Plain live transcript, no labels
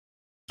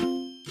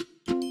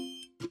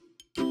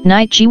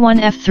Knight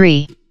g1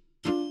 f3,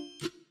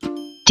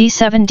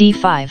 d7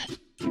 d5,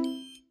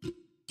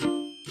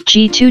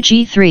 g2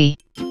 g3,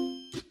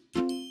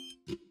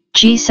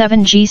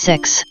 g7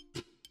 g6,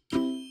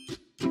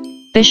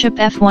 bishop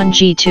f1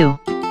 g2,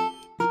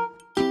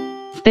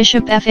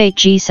 bishop f8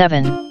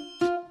 g7,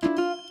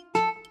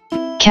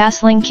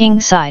 castling king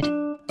side,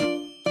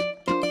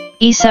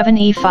 e7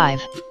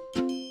 e5,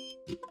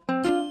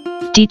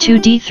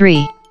 d2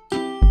 d3,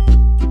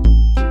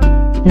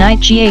 knight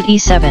g8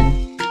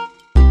 e7,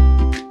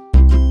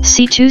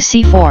 c2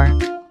 c4,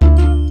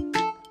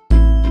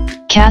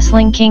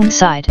 castling king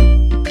side,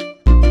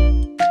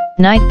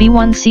 knight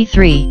b1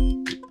 c3,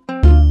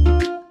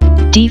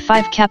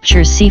 d5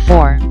 captures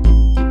c4,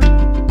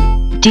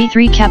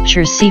 d3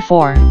 captures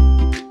c4,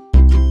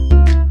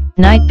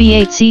 knight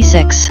b8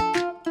 c6,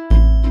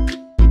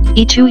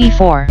 e2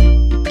 e4,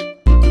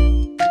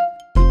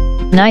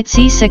 knight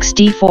c6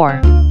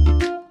 d4,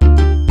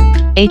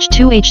 h2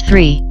 h3,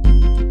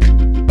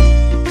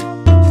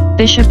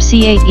 bishop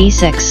c8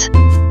 e6,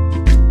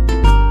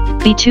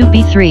 b2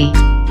 b3,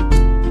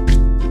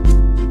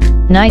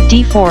 knight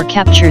d4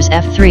 captures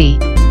f3,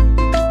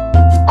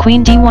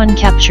 queen d1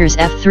 captures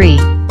f3,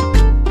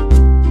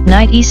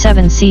 knight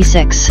e7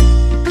 c6,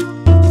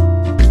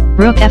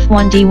 rook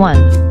f1 d1,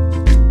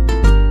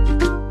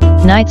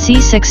 knight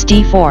c6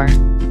 d4,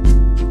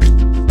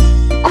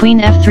 queen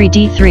f3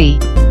 d3,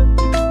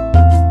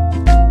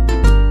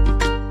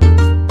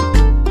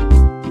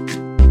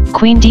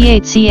 queen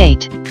d8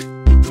 c8,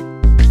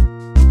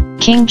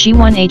 king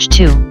g1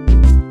 h2,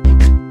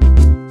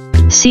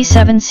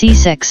 c7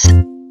 c6,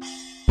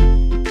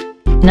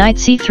 knight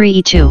c3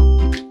 e2,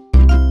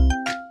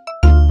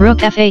 rook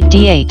f8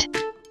 d8,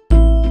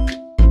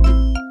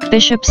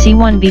 bishop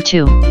c1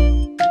 b2,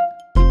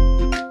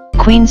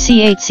 queen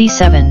c8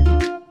 c7,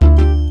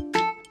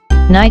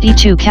 knight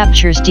e2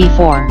 captures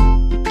d4,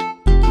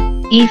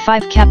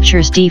 e5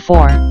 captures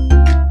d4,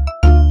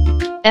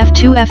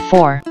 f2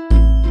 f4,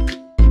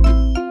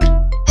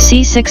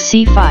 c6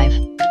 c5,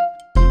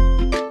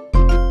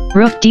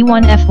 rook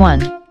d1 f1,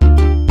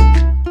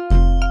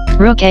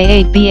 rook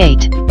a8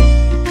 b8,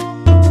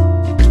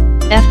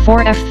 f4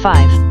 f5,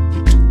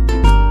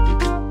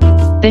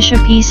 bishop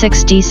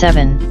e6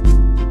 d7,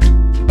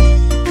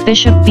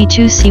 bishop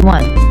b2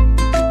 c1,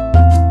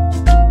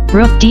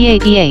 rook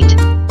d8 e8,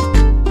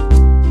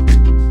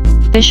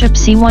 bishop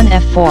c1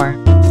 f4,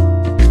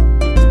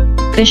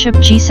 bishop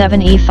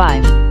g7 e5,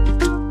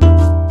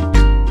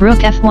 rook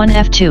f1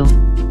 f2,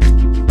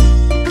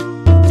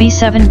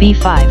 b7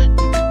 b5,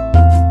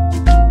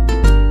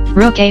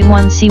 rook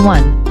a1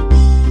 c1,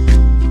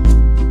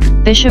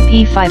 bishop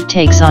e5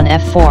 takes on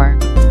f4,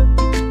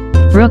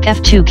 rook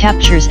f2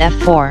 captures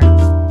f4,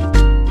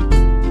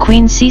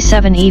 queen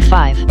c7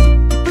 e5,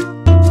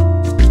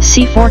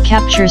 c4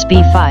 captures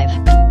b5,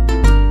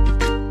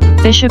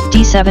 bishop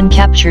d7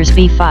 captures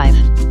b5,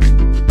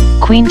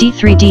 queen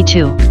d3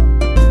 d2,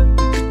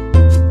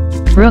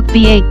 rook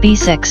b8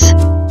 b6,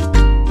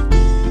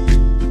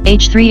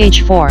 h3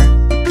 h4,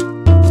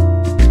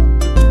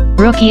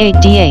 rook e8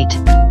 d8,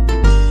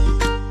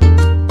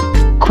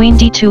 queen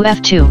d2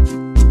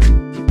 f2,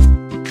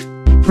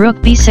 rook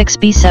b6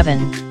 b7,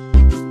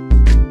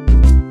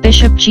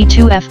 bishop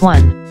g2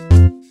 f1,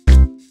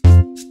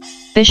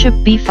 bishop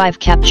b5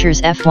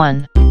 captures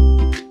f1,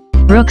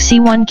 rook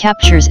c1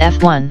 captures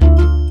f1,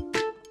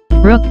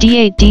 rook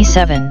d8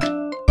 d7,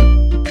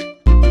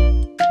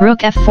 rook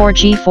f4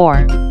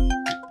 g4,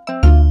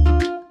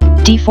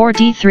 d4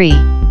 d3,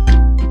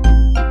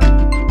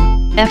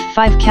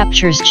 f5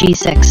 captures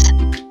g6,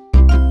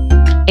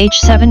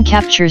 h7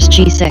 captures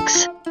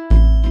g6,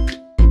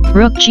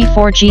 rook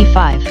g4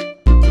 g5,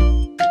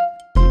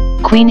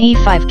 queen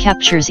e5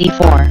 captures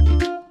e4,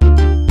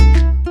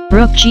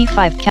 rook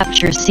g5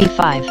 captures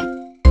c5,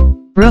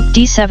 rook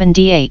d7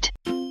 d8,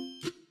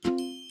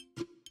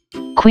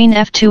 queen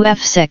f2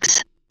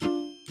 f6,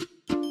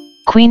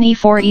 queen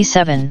e4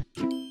 e7,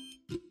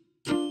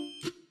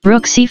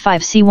 rook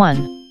c5 c1,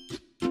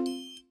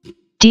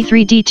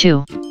 d3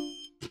 d2,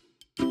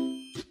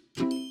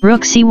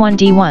 rook c1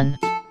 d1,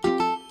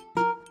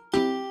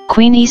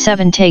 queen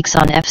e7 takes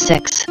on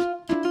f6,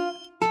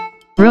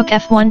 rook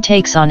f1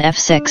 takes on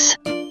f6,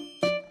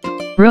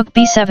 rook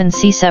b7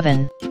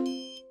 c7,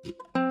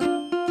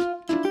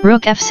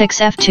 rook f6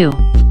 f2,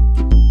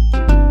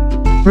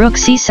 rook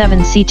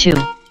c7 c2,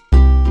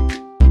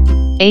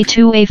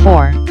 a2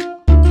 a4,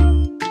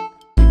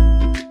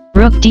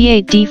 rook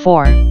d8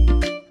 d4,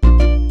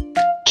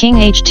 king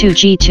h2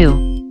 g2,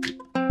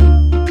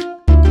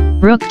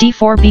 rook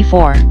d4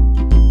 b4,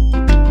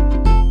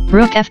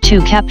 rook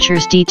f2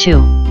 captures d2,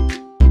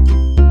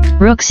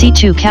 rook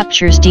c2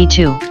 captures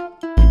d2,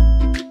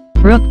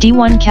 rook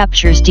d1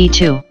 captures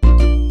d2,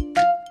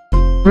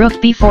 rook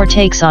b4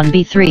 takes on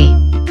b3,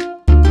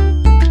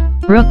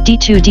 rook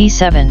d2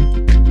 d7,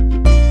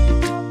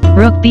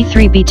 rook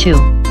b3 b2,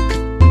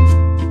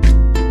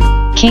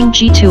 king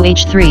g2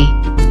 h3,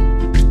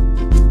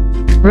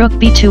 rook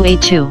b2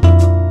 a2,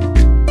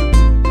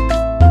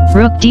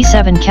 rook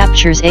d7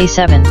 captures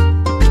a7,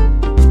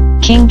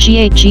 King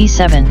g8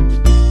 g7.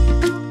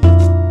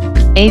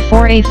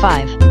 a4 a5.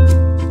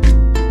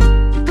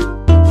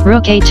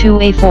 Rook a2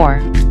 a4.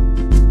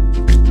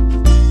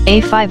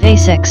 a5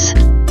 a6.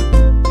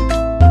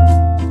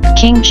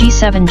 King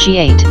g7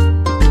 g8.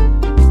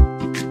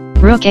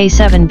 Rook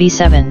a7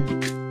 b7.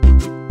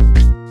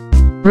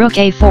 Rook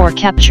a4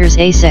 captures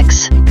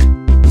a6.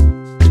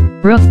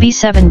 Rook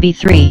b7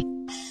 b3.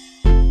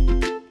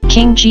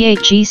 King g8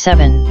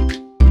 g7.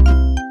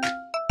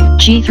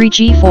 g3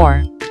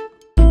 g4.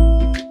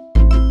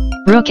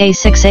 Rook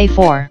a6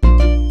 a4.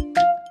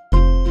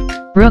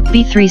 Rook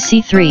b3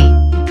 c3.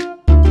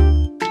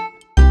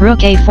 Rook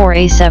a4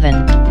 a7.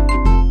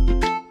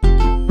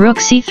 Rook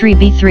c3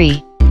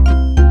 b3.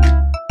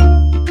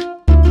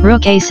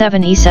 Rook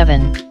a7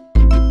 e7.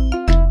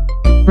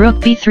 Rook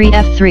b3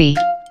 f3.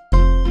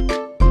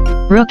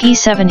 Rook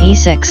e7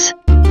 e6.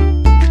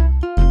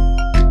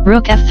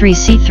 Rook f3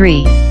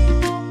 c3.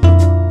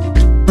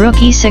 Rook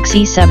e6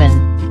 e7.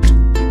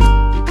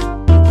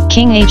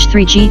 King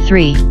h3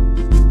 g3.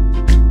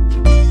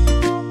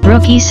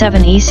 Rook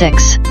e7 e6.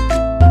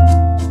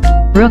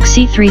 Rook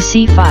c3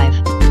 c5.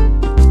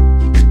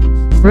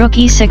 Rook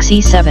e6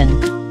 e7.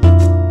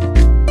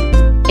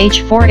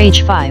 h4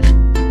 h5.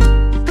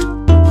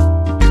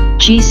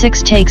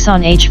 g6 takes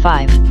on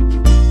h5.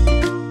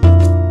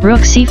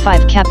 Rook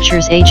c5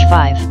 captures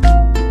h5.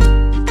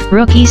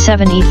 Rook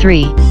e7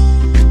 e3.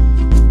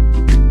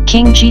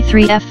 King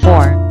g3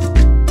 f4.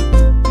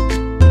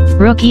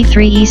 Rook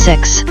e3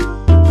 e6.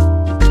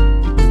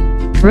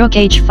 Rook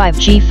h5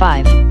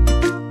 g5.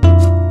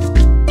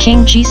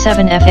 King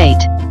g7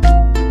 f8.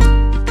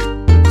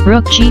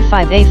 Rook g5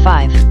 a5.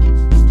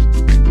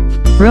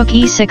 Rook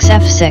e6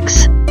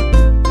 f6.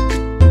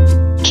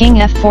 King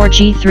f4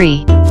 g3.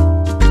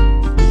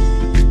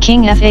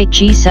 King f8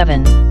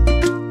 g7.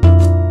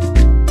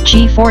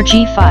 g4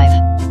 g5.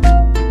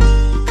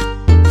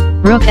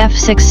 Rook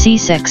f6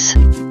 c6.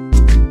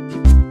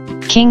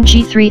 King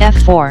g3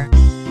 f4.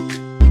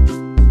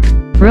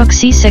 Rook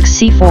c6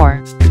 c4.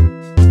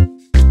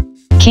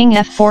 King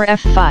f4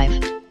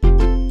 f5.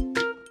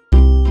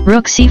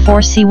 Rook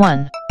c4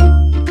 c1.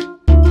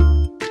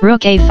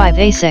 Rook a5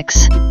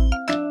 a6.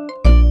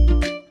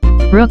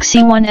 Rook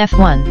c1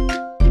 f1.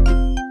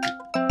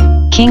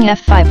 King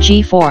f5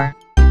 g4.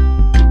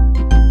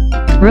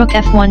 Rook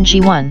f1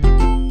 g1.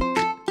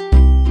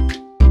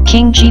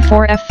 King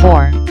g4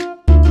 f4.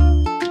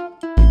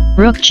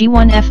 Rook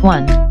g1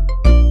 f1.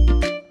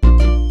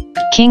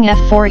 King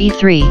f4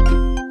 e3.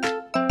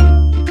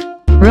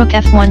 Rook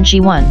f1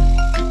 g1.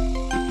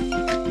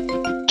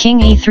 King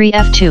e3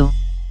 f2.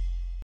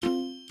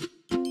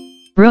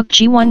 Rook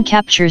g1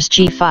 captures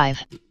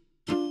g5.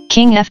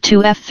 King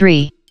f2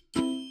 f3.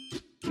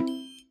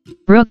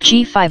 Rook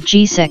g5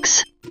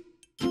 g6.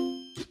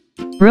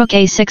 Rook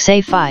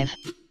a6 a5.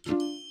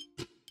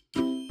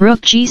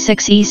 Rook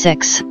g6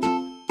 e6.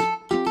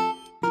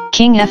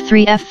 King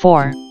f3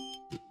 f4.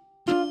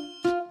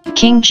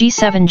 King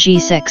g7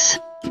 g6.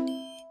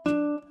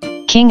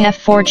 King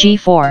f4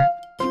 g4.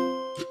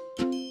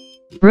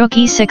 Rook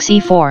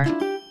e6 e4.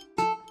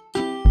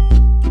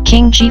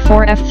 King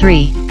g4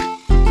 f3.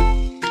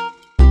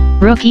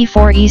 Rook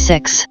e4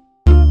 e6.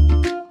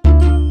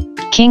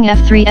 King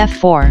f3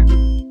 f4.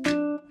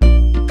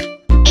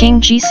 King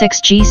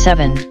g6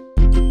 g7.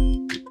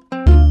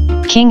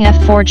 King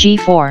f4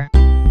 g4.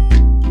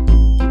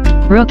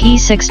 Rook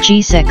e6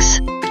 g6.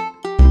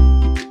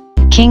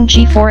 King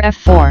g4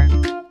 f4.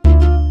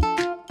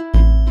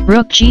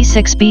 Rook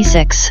g6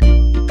 b6.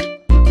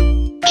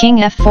 King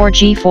f4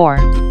 g4.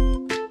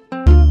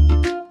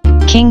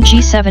 King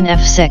g7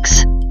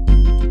 f6.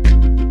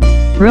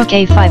 Rook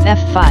a5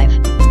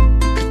 f5.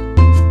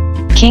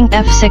 King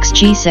f6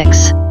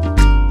 g6.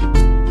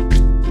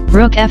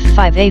 Rook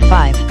f5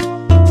 a5.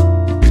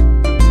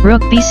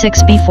 Rook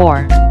b6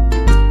 b4.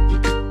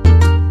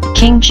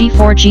 King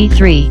g4 g3.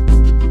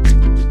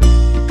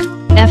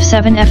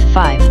 f7 f5.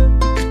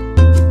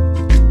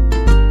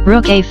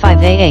 Rook a5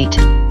 a8.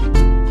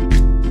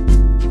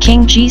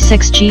 King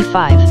g6 g5.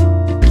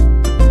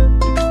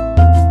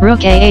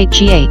 Rook a8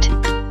 g8.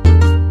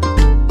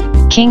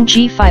 King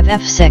g5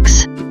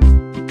 f6.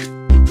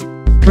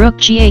 Rook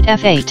g8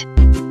 f8.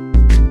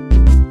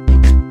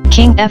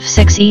 King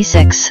f6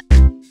 e6.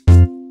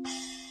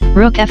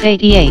 Rook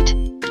f8 e8.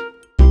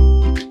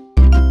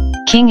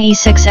 King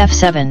e6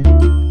 f7.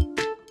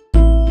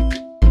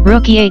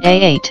 Rook e8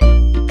 a8.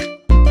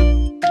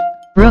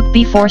 Rook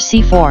b4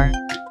 c4.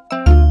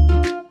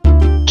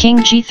 King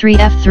g3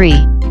 f3.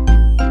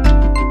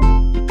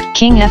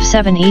 King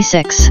f7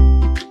 e6.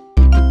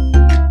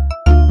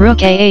 Rook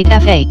a8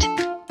 f8.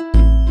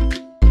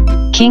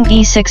 King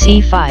e6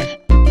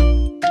 e5.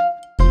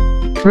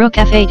 Rook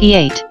f8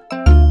 e8.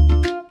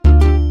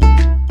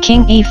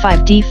 King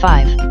e5 d5.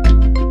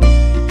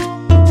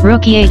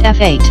 Rook e8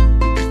 f8.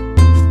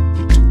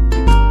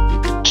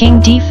 King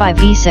d5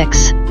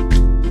 e6.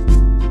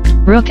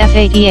 Rook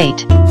f8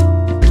 e8.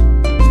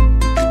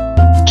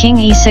 King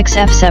e6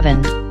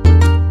 f7.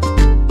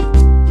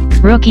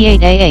 Rook e8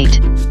 a8.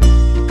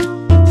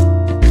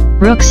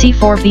 Rook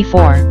c4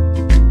 b4.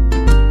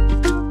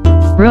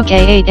 Rook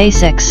a8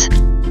 a6.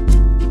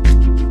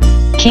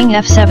 King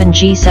f7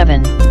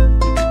 g7.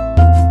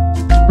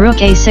 Rook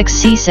a6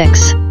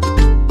 c6.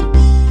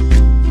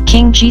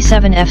 King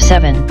g7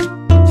 f7.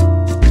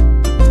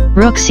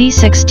 Rook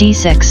c6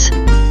 d6.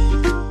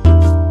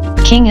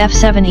 King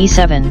f7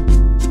 e7.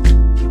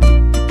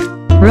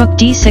 Rook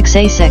d6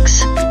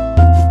 a6.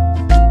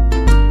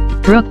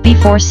 Rook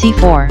b4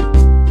 c4.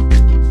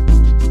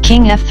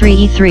 King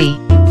f3 e3.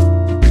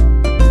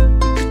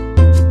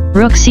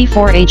 Rook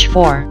c4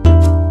 h4.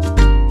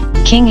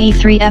 King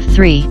e3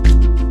 f3.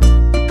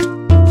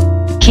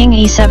 King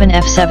e7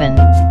 f7.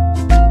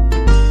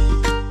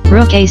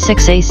 Rook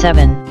a6 a7.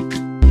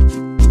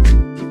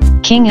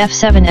 King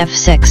f7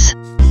 f6.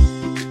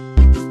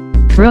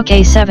 Rook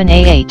a7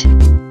 a8.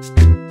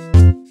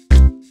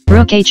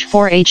 Rook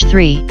h4 h3.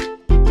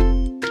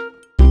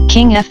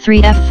 King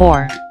f3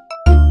 f4.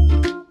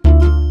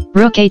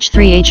 Rook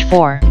h3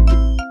 h4.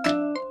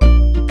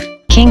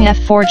 King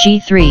f4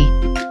 g3.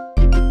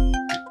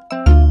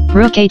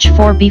 Rook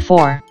h4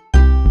 b4.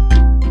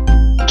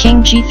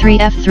 King g3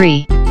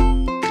 f3.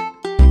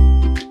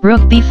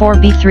 Rook b4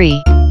 b3.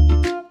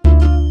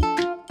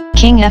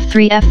 King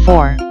f3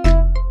 f4.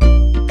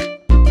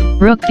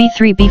 Rook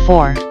b3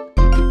 b4.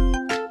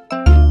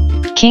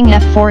 King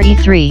f4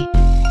 e3.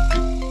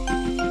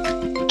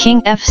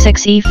 King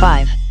f6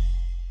 e5.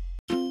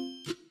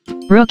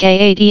 Rook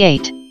a8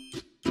 e8.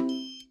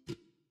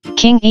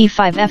 King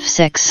e5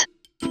 f6.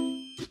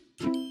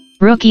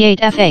 Rook e8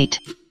 f8.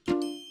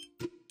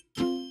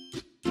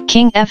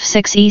 King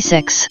f6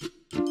 e6.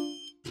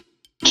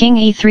 King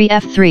e3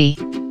 f3.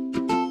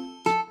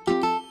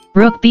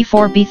 Rook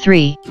b4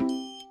 b3.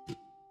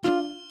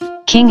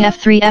 King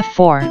f3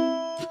 f4.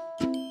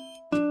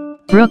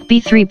 Rook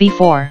b3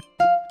 b4.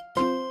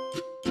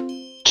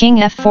 King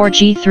f4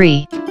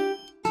 g3.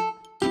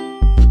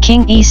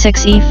 King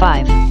e6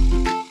 e5.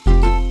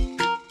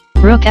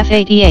 Rook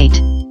f8 e8.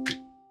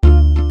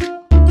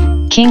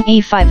 King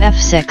e5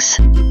 f6.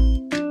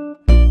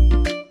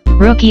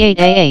 Rook e8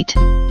 a8.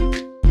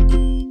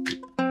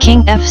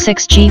 King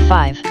f6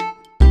 g5.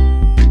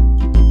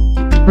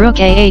 Rook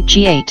a8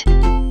 g8.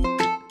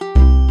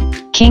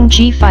 King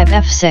g5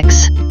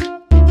 f6.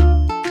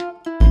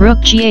 Rook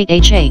g8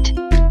 h8.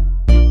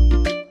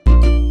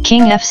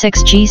 King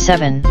f6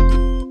 g7.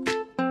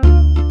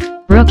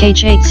 Rook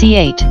h8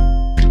 c8.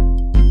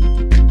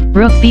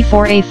 Rook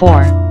b4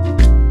 a4.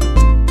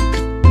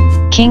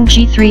 King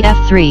g3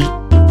 f3.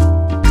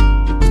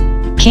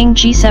 King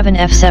g7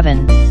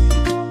 f7.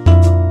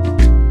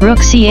 Rook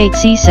c8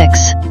 c6.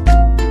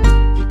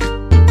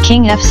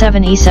 King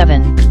f7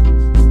 e7.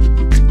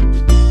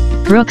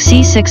 Rook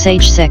c6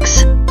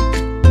 h6.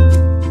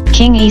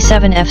 King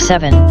e7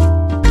 f7.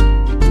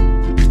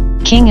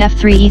 King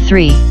f3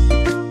 e3.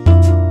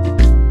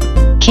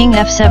 King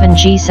f7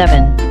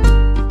 g7.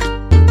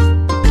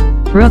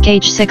 Rook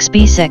h6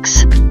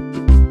 b6.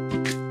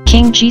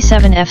 King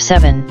g7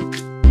 f7.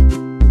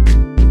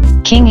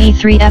 King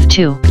e3 f2.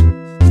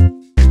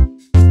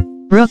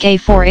 Rook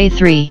a4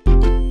 a3.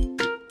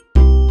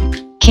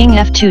 King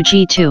f2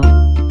 g2.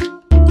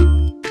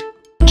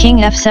 King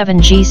f7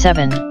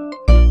 g7.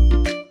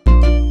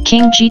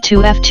 King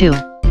g2 f2.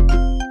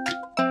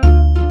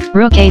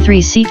 Rook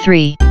a3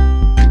 c3.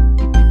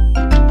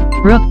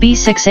 Rook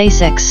b6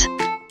 a6.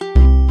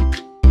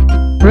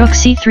 Rook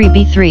c3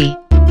 b3.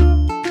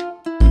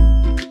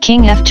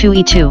 King f2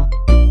 e2.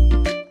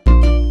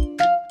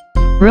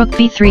 Rook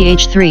b3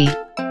 h3.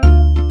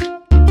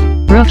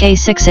 Rook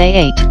a6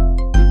 a8.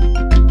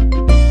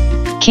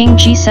 King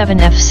g7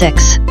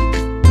 f6.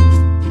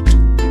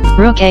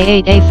 Rook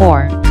a8 a4.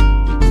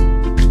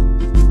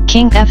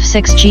 King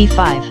f6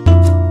 g5.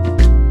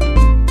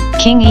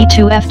 King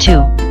e2 f2.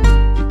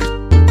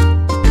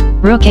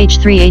 Rook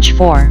h3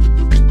 h4.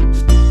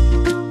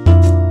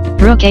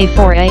 Rook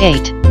a4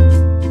 a8.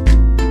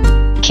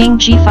 King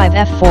g5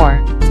 f4.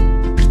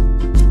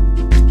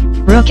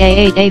 Rook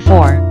a8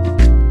 a4.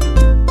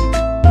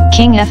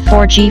 King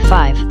f4 g5.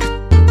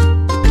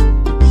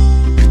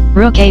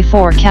 Rook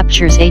a4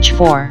 captures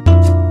h4.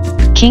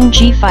 King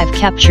g5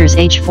 captures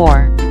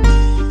h4.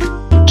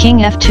 King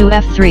f2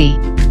 f3.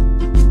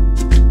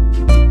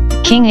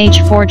 King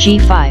h4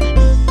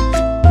 g5.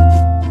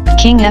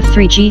 King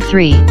f3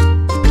 g3.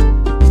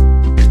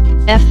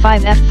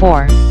 f5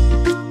 f4.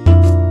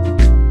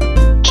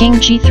 King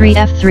g3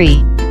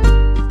 f3.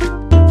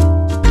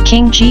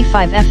 King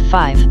g5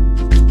 f5.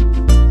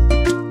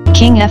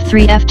 King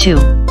f3 f2.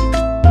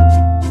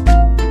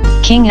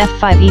 King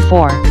f5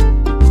 e4.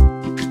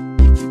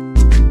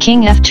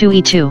 King f2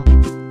 e2.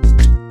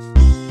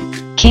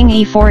 King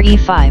e4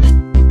 e5.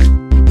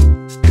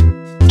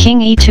 King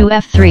e2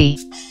 f3.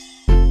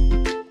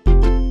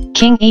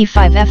 King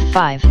e5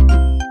 f5.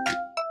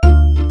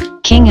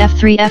 King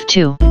f3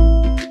 f2.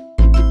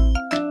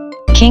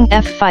 King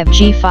f5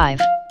 g5.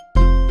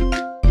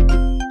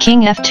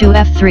 King f2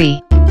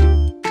 f3.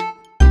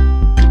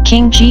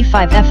 King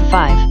g5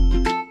 f5.